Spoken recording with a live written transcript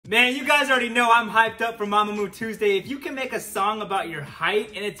Man, you guys already know I'm hyped up for MAMAMOO Tuesday. If you can make a song about your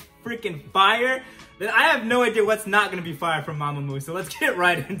height and it's freaking fire, then I have no idea what's not gonna be fire from MAMAMOO, so let's get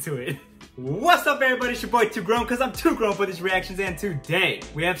right into it. What's up everybody, it's your boy Too Grown, cause I'm too grown for these reactions, and today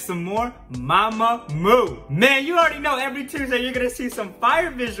we have some more MAMAMOO. Man, you already know every Tuesday you're gonna see some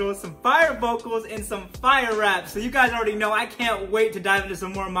fire visuals, some fire vocals, and some fire raps. So you guys already know I can't wait to dive into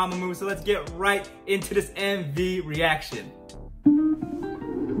some more MAMAMOO, so let's get right into this MV reaction.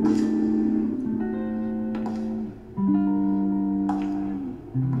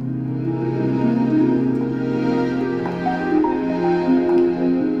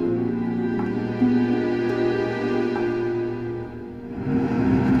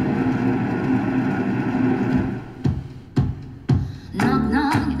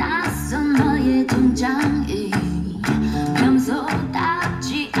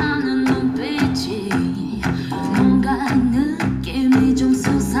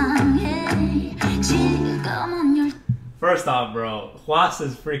 First off, bro,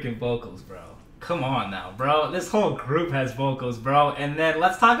 Hwasa's freaking vocals, bro. Come on now, bro. This whole group has vocals, bro. And then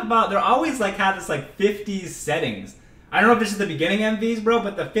let's talk about, they're always like have this like 50s settings. I don't know if this is the beginning MVs, bro,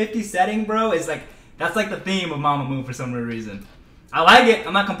 but the 50s setting, bro, is like, that's like the theme of MAMAMOO for some weird reason. I like it.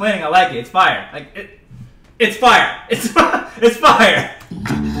 I'm not complaining. I like it. It's fire. Like it's fire. It's fire.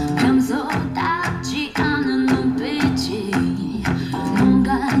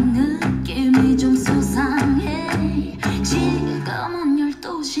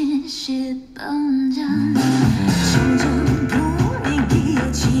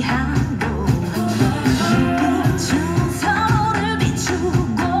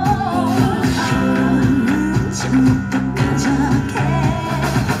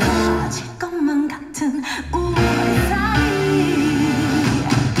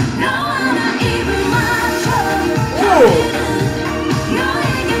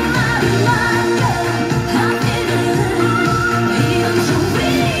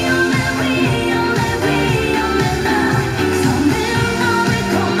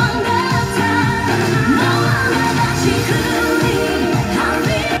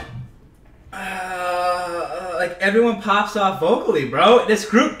 Everyone pops off vocally, bro. This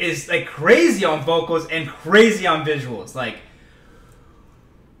group is like crazy on vocals and crazy on visuals. Like,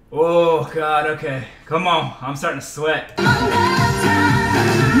 oh god, okay. Come on, I'm starting to sweat.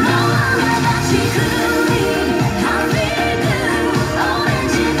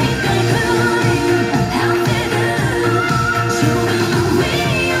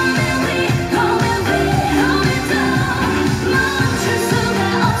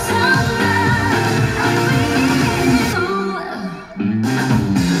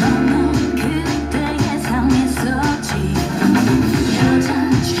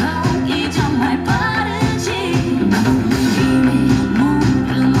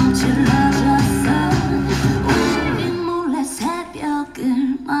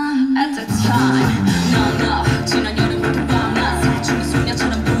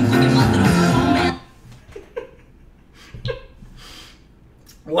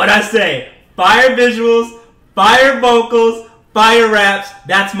 What I say? Fire visuals, fire vocals, fire raps.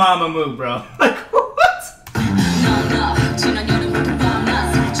 That's MAMAMOO, bro. Like what?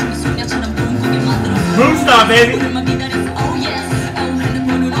 Moonstar, baby.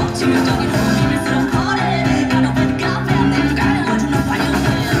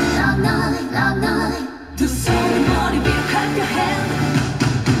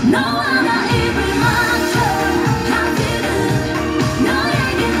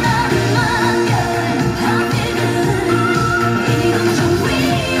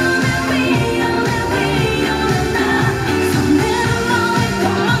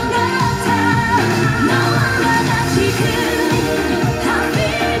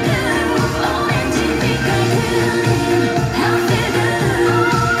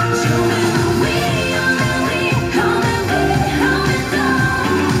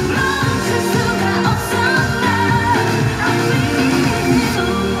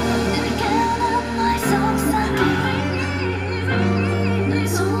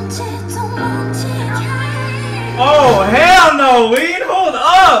 Oh hell no, Ween! Hold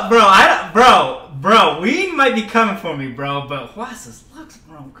up, bro. Bro, Ween might be coming for me, bro. But Hwasa's looks,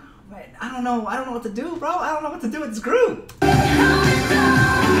 bro. God, man, I don't know what to do, bro. I don't know what to do with this group. Body,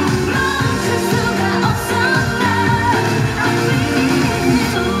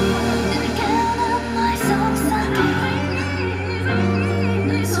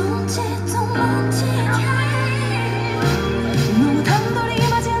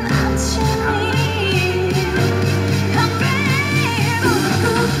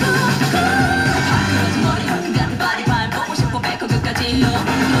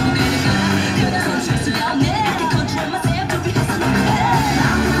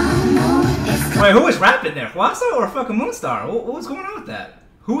 Wait, who was rapping there? Hwasa or fucking Moonstar? What was going on with that?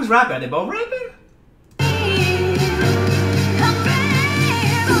 Who was rapping? Are they both rapping?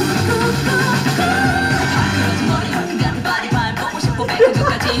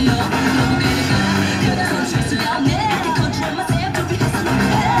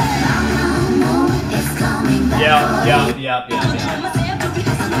 Yeah.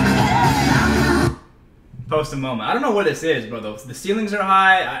 Post a moment. I don't know what this is, bro. The ceilings are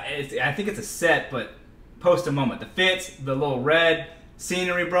high. I think it's a set, but post a moment. The fits, the little red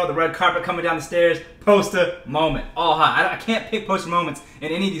scenery, bro. The red carpet coming down the stairs. Post a moment. All high. I can't pick poster moments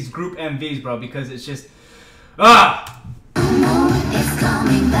in any of these group MVs, bro, because it's just It's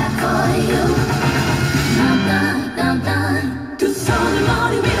coming back for you.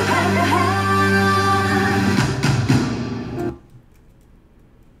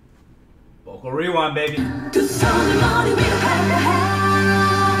 Vocal rewind, baby.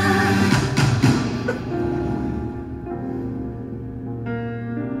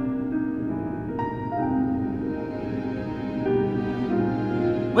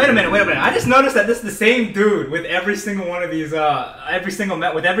 Wait a minute. I just noticed that this is the same dude with every single one of these, every single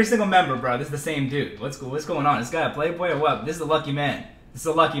member, bro. This is the same dude. What's going on? This guy a playboy or what? This is a lucky man. This is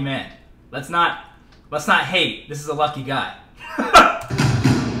a lucky man. Let's not hate. This is a lucky guy.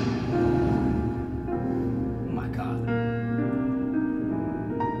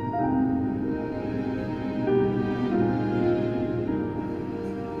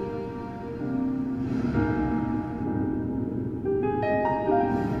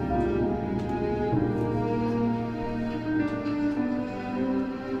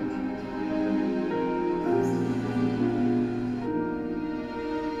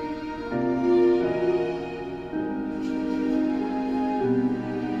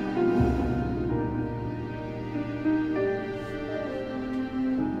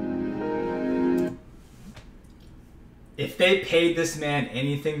 If they paid this man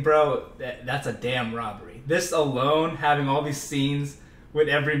anything, bro, that's a damn robbery. This alone, having all these scenes with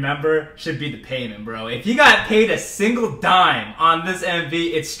every member, should be the payment, bro. If you got paid a single dime on this MV,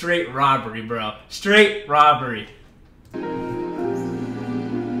 it's straight robbery, bro. Straight robbery.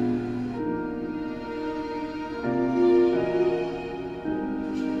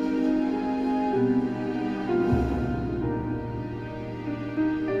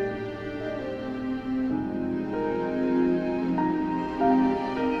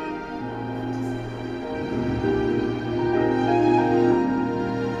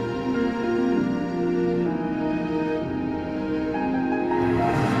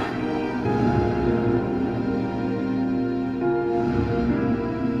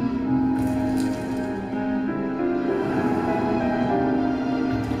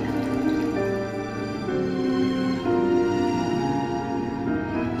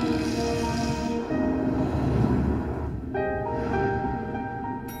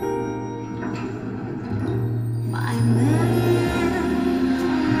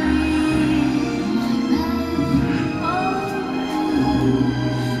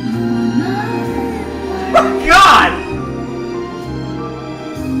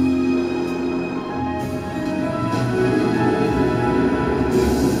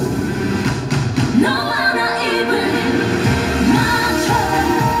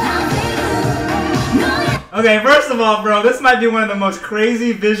 Okay, first of all, bro, this might be one of the most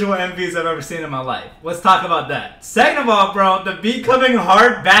crazy visual MVs I've ever seen in my life. Let's talk about that. Second of all, bro, the beat coming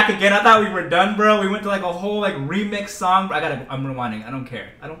hard back again. I thought we were done, bro. We went to like a whole like remix song. I'm rewinding. I don't care.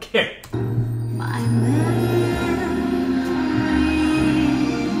 I don't care.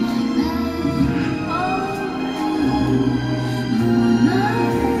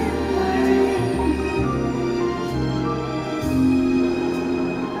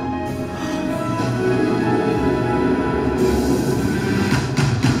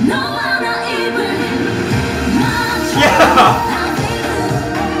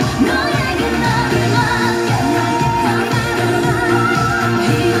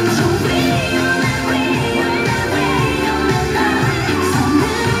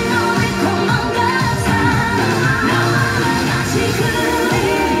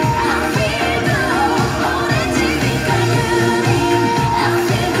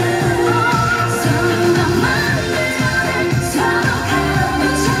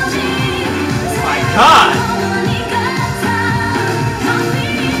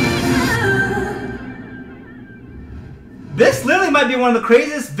 This literally might be one of the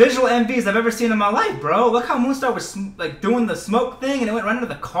craziest visual MVs I've ever seen in my life, bro. Look how Moonstar was like doing the smoke thing and it went right into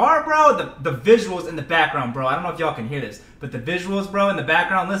the car, bro. The visuals in the background, bro. I don't know if y'all can hear this, but the visuals, bro, in the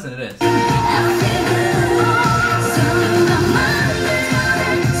background, listen to this.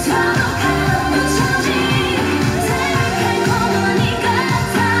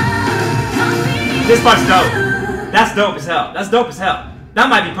 This part's dope. That's dope as hell. That's dope as hell. That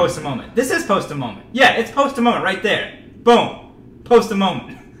might be post a moment. This is post a moment. Yeah, it's post a moment right there. Boom. Post a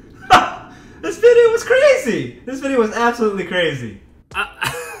moment. This video was crazy. This video was absolutely crazy.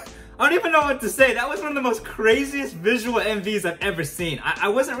 I don't even know what to say. That was one of the most craziest visual MVs I've ever seen. I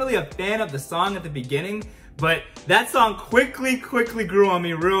wasn't really a fan of the song at the beginning, but that song quickly grew on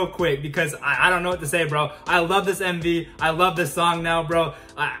me real quick because I don't know what to say, bro. I love this MV. I love this song now, bro.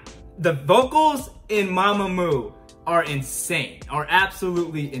 The vocals in MAMAMOO are insane, are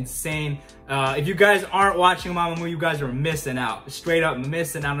absolutely insane. If you guys aren't watching MAMAMOO, you guys are missing out. Straight up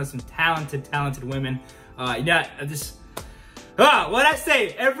missing out on some talented women. Yeah, what I say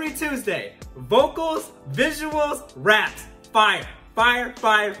every Tuesday, vocals, visuals, raps, fire. Fire,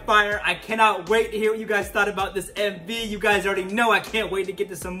 fire, fire. I cannot wait to hear what you guys thought about this MV. You guys already know I can't wait to get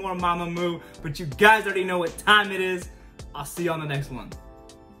to some more MAMAMOO, but you guys already know what time it is. I'll see you on the next one.